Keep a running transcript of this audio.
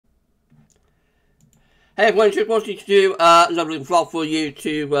Hey everyone, just wanted to do another little vlog for you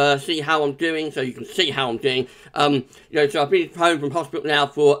to see how I'm doing, so you can see how I'm doing. So I've been home from hospital now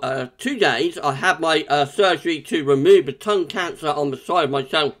for 2 days. I had my surgery to remove the tongue cancer on the side of my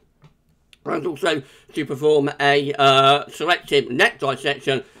tongue, and also to perform a selective neck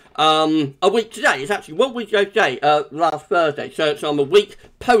dissection a week today. It's actually 1 week ago today, last Thursday. So I'm a week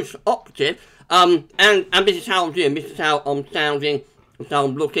post-operative, and this is how I'm doing. This is how I'm sounding, this is how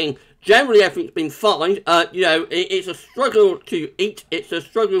I'm looking. Generally, everything's been fine. It's a struggle to eat. It's a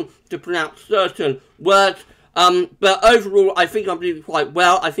struggle to pronounce certain words. But overall, I think I'm doing quite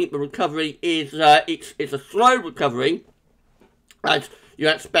well. I think the recovery is it's a slow recovery, as you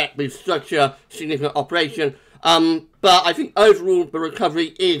expect with such a significant operation. But I think overall the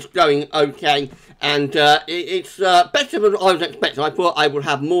recovery is going okay, and it's better than I was expecting. I thought I would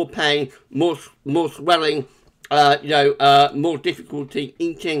have more pain, more swelling, more difficulty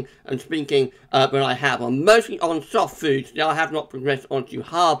eating and speaking than I have. I'm mostly on soft foods. Now I have not progressed onto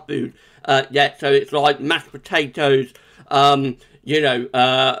hard food yet, so it's like mashed potatoes, and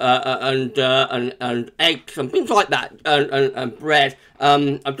eggs and things like that, and bread.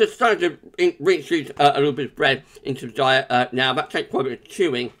 I'm just starting to reintroduce a little bit of bread into the diet now. That takes quite a bit of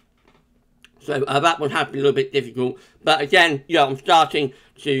chewing. So that one has been a little bit difficult, but again, I'm starting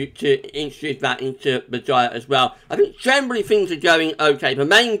to introduce that into the diet as well. I think generally things are going okay. The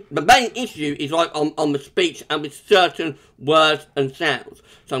main issue is like on the speech and with certain words and sounds.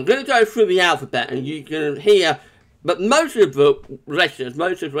 So I'm going to go through the alphabet, and you can hear, but most of the letters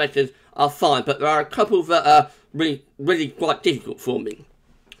are fine, but there are a couple that are really quite difficult for me.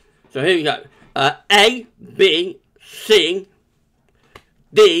 So here we go. A, B, C,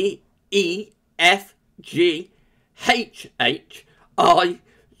 D, E, F, G, H, H, I,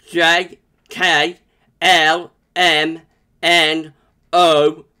 J, K, L, M, N,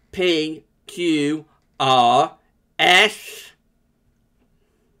 O, P, Q, R, S,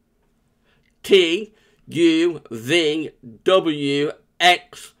 T, U, V, W,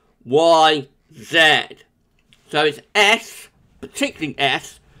 X, Y, Z. So it's S, particularly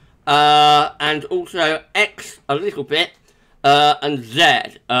S, and also X a little bit, and Z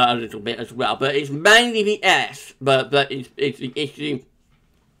a little bit as well, but it's mainly the S, but it's the issue.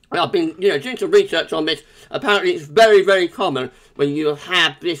 I've been, doing some research on this. Apparently it's very common when you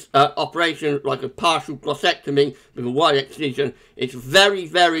have this operation, like a partial glossectomy with a wide excision. It's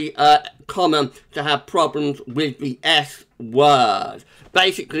very common to have problems with the S word.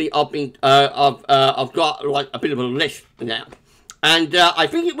 Basically, I've got like a bit of a list now, and I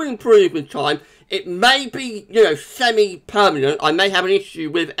think it will improve with time. It may be, semi-permanent. I may have an issue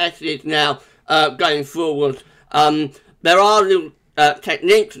with S's now going forward. There are little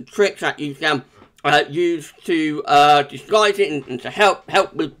techniques and tricks that you can use to disguise it and to help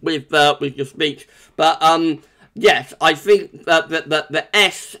with your speech. But yes, I think that the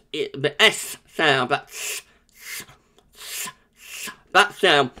S sound, that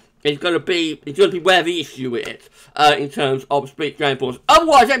sound is going to be where the issue is. In terms of speech going forward.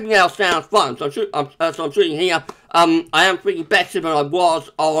 Otherwise, everything else sounds fine. So I'm sitting here. I am feeling better than I was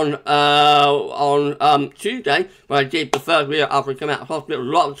on Tuesday when I did the first video after I came out of hospital. A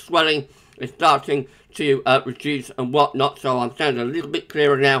lot of swelling is starting to reduce and whatnot. So I'm sounding a little bit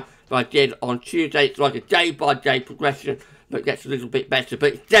clearer now than I did on Tuesday. It's like a day-by-day progression, but it gets a little bit better.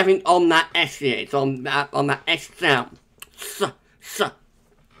 But it's definitely on that S here. It's on that S sound.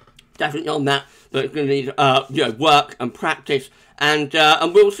 Definitely on that. But it's going to need work and practice, and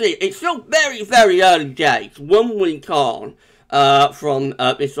we'll see. It's still very early days. 1 week on from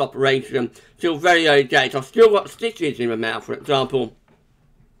this operation, still very early days. I've still got stitches in my mouth, for example,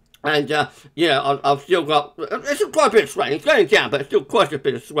 and I've still got there's quite a bit of swelling. It's going down, but there's still quite a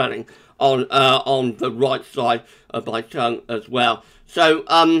bit of swelling on the right side of my tongue as well. So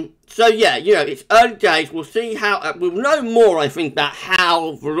yeah, it's early days. We'll see how, we'll know more, I think, about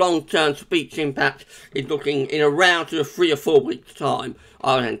how the long-term speech impact is looking in around 3 or 4 weeks' time,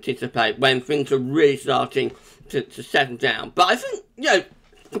 I would anticipate, when things are really starting to settle down. But I think,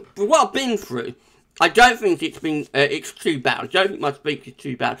 for what I've been through, I don't think it's too bad. I don't think my speech is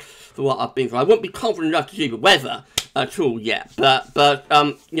too bad for what I've been through. I wouldn't be confident enough to do the weather at all yet, but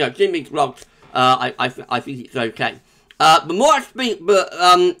doing these vlogs, I think it's okay. The more I speak,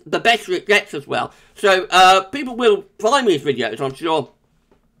 the better it gets as well. So people will find these videos, I'm sure,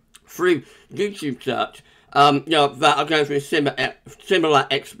 through YouTube search, that are going through similar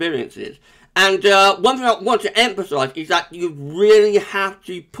experiences. And one thing I want to emphasise is that you really have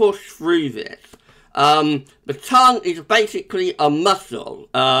to push through this. The tongue is basically a muscle.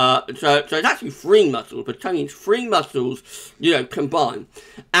 So it's actually 3 muscles. The tongue is 3 muscles, you know, combined.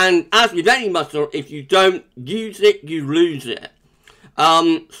 And as with any muscle, if you don't use it, you lose it.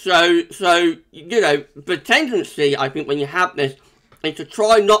 So you know, the tendency, I think, when you have this, is to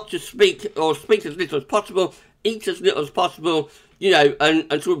try not to speak, or speak as little as possible, eat as little as possible, you know,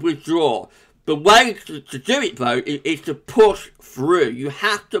 and sort of withdraw. The way to do it, though, is to push through. You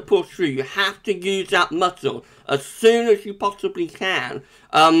have to push through. You have to use that muscle as soon as you possibly can.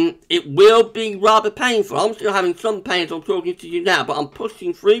 It will be rather painful. I'm still having some pain as I'm talking to you now, but I'm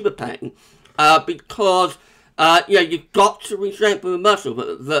pushing through the pain because, you know, you've got to re-strengthen the muscle.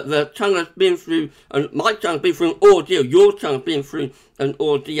 The tongue has been through, and my tongue has been through an ordeal. Your tongue has been through an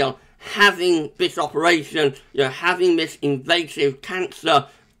ordeal. Having this operation, you know, having this invasive cancer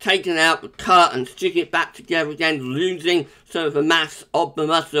taken out, the cut, and sticking it back together again, losing some of the mass of the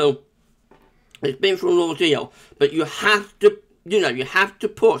muscle. It's been through an ordeal, but you have to, you know, you have to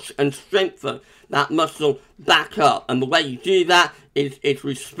push and strengthen that muscle back up. And the way you do that is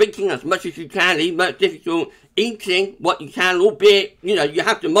through speaking as much as you can, even though it's difficult, eating what you can, albeit, you know, you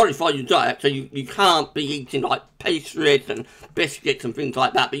have to modify your diet, so you can't be eating like pastries and biscuits and things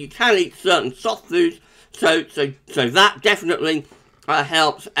like that, but you can eat certain soft foods, so that definitely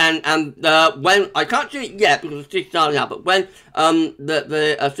helps. And when, I can't do it yet because the stitches aren't out, but when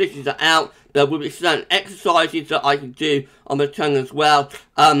the stitches are out, there will be certain exercises that I can do on the tongue as well,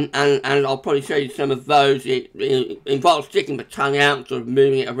 and I'll probably show you some of those. It involves sticking the tongue out and sort of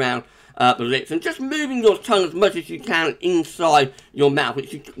moving it around the lips, and just moving your tongue as much as you can inside your mouth,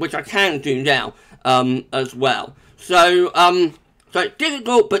 which I can do now as well. So it's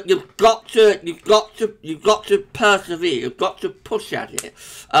difficult, but you've got to persevere. You've got to push at it,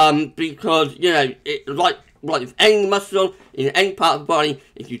 because, you know, like with any muscle in any part of the body,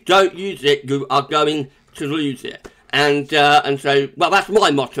 if you don't use it, you are going to lose it. And so, well, that's my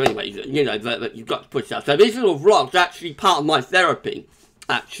motto anyway. You know, that you've got to push that. So these little vlogs are actually part of my therapy,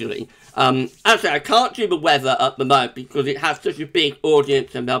 actually. As I say, I can't do the weather at the moment because it has such a big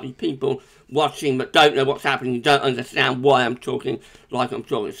audience, and there'll be people watching that don't know what's happening and don't understand why I'm talking like I'm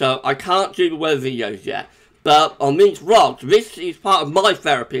talking. So I can't do the weather videos yet. But on these vlogs, this is part of my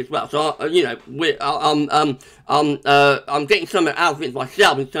therapy as well. So you know, I'm getting something out of it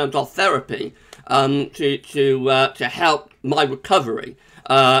myself in terms of therapy, to help my recovery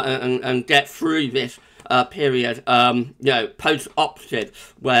and get through this period, you know,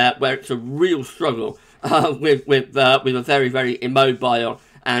 post-operative, where it's a real struggle with a very, very immobile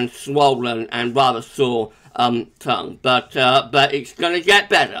and swollen and rather sore tongue. But it's going to get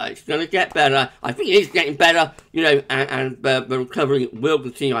better. It's going to get better. I think it is getting better, you know, and the recovery will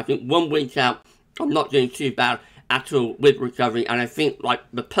continue. I think 1 week out, I'm not doing too bad at all with recovery, and I think, like,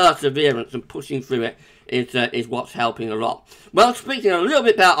 the perseverance and pushing through it is what's helping a lot. Well, speaking a little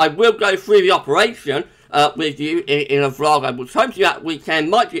bit about, I will go through the operation with you in a vlog. I was hoping that weekend,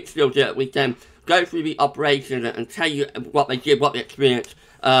 might still do it weekend, go through the operation and tell you what they did, what the experience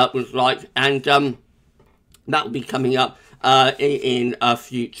was like, and that will be coming up in a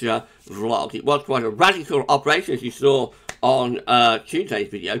future vlog. It was quite a radical operation, as you saw on Tuesday's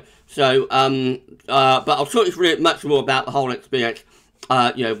video. So, but I'll talk you through it much more about the whole experience,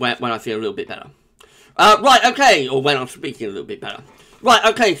 you know, when I feel a little bit better. Right, okay, or when I'm speaking a little bit better. Right,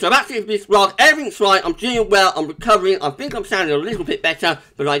 okay, so that's it for this vlog. Everything's right, I'm doing well, I'm recovering. I think I'm sounding a little bit better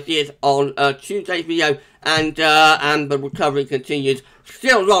than I did on Tuesday's video, and the recovery continues.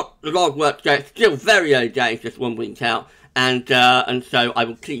 Still a lot of work to go, still very early days, just 1 week out, and so I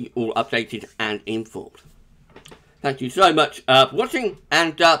will keep you all updated and informed. Thank you so much for watching,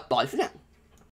 and bye for now.